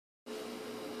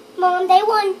Mom, they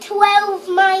want 12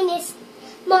 minus...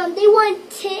 Mom, they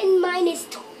want 10 minus...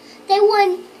 They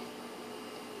want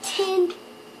 10...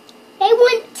 They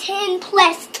want 10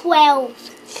 plus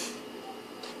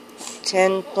 12.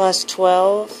 10 plus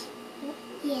 12?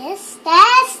 Yes,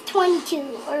 that's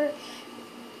 22. Or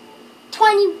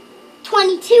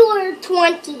 22 or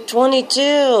 20.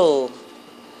 22.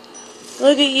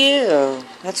 Look at you.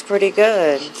 That's pretty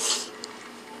good.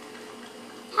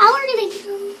 How are they...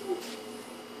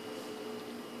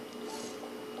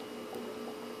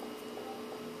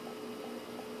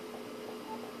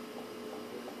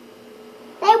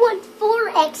 They want 4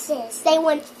 X's. They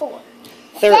want 4.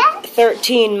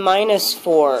 13 minus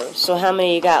 4. So how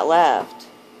many you got left?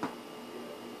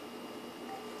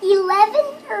 11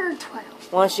 or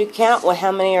 12? Once you count, well,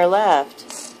 how many are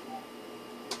left?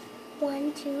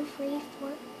 1, 2, 3,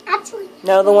 4. Actually...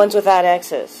 No, the ones without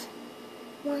X's.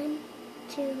 1,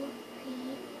 2, 3,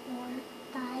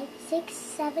 4, 5, 6,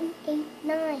 7, 8,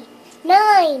 9.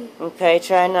 9! Okay,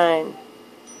 try 9.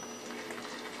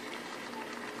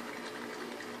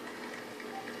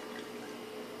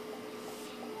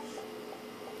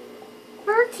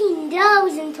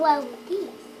 Those and 12 of these.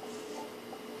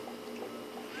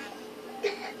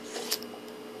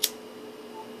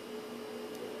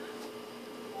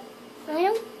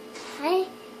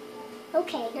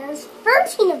 Okay, there's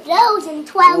 13 of those and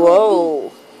 12 Whoa.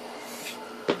 of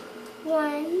these.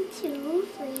 1, 2,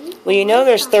 3. Well, you know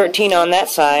there's 13 on that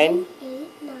side. 7,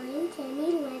 8, 9, 10,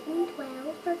 11,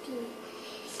 12, 13.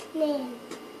 Then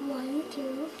 1,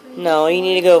 2, 3. No, you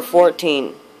need to go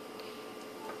 14.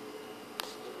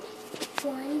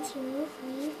 1, 2,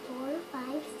 3, 4,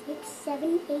 5, 6,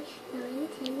 7, 8, 9,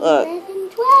 10, Look, 11,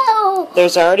 12.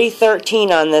 There's already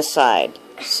 13 on this side.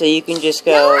 So you can just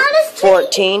go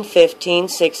 14, 15,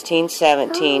 16,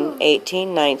 17,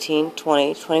 18, 19,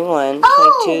 20, 21,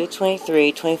 22,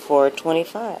 23, 24,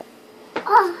 25.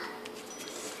 I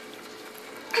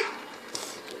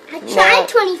tried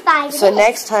 25. So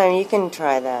next time you can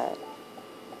try that.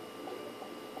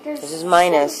 This is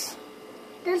minus.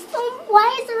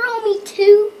 Why is there only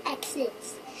 2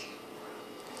 X's?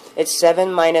 It's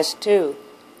 7 minus 2.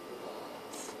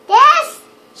 This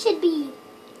should be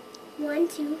 1,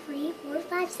 2, 3, 4,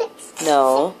 5, 6.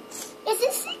 No. Is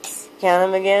it 6?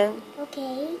 Count them again.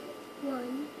 Okay.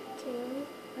 1, 2,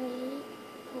 3,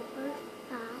 4,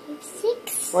 5,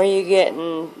 6. Where are you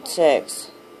getting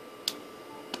 6?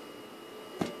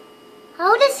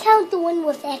 I'll just count the one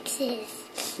with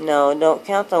X's. No, don't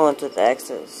count the ones with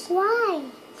X's. Why?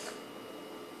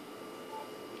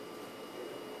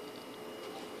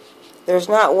 There's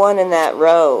not one in that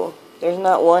row. There's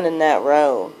not one in that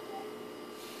row.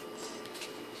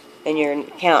 And you're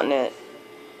counting it.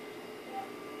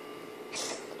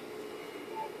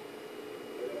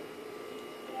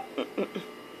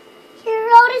 Here,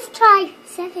 I'll just try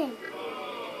 7.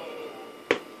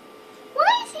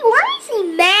 Why is he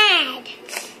mad?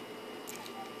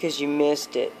 Because you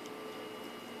missed it.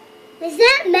 Is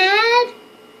that mad?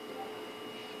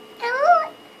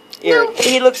 Oh, no.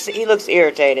 He looks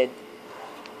irritated.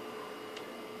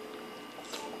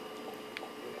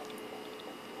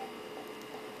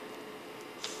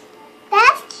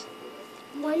 That's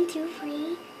 1, 2,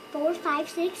 3, 4, 5,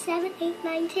 6, 7, 8,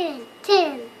 9, 10.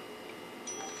 10.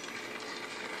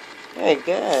 Very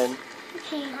good.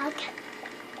 Okay, I'll count.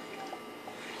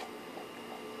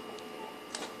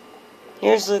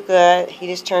 Here's Luca. He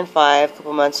just turned 5 a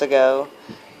couple months ago,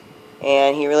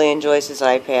 and he really enjoys his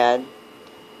iPad.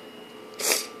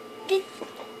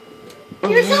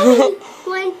 There's only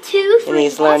 1, 2, 3. And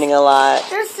he's learning a lot.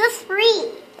 There's just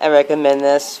 3. I recommend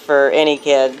this for any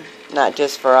kid, not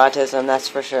just for autism, that's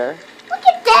for sure. Look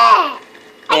at that!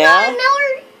 I Yeah? got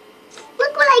another.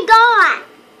 Look what I got.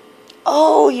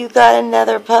 Oh, you got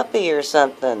another puppy or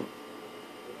something.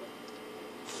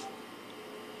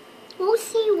 We'll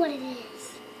see what it is.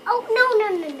 Oh, no.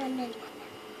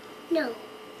 No.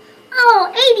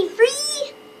 Oh, 83?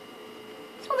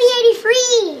 It's only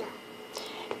 83.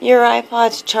 Your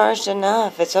iPod's charged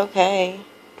enough. It's okay.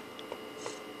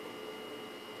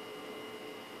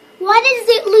 Why does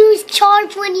it lose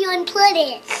charge when you unplug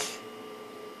it?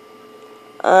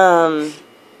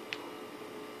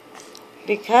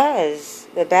 Because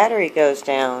the battery goes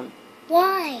down.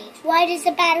 Why? Why does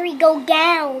the battery go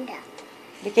down?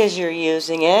 Because you're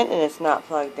using it and it's not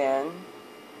plugged in.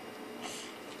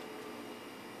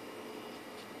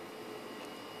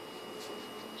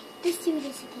 Let's do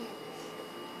this again.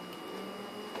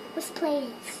 Let's play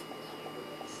this.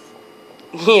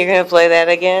 You're gonna play that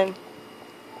again?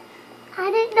 I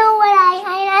didn't know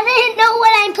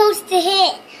what I'm supposed to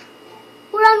hit.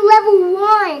 We're on level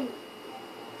 1.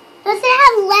 Does it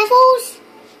have levels?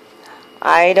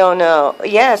 I don't know.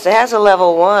 Yes, it has a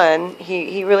level 1.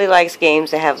 He really likes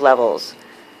games that have levels.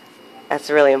 That's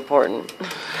really important.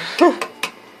 I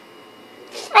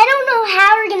don't know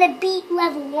how we're going to beat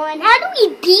level 1. How do we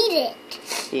beat it?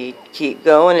 You keep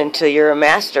going until you're a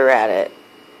master at it.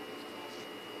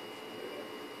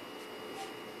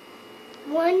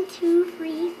 1, 2,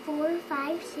 3, 4,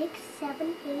 5, 6,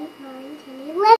 7, 8, 9, 10, 11.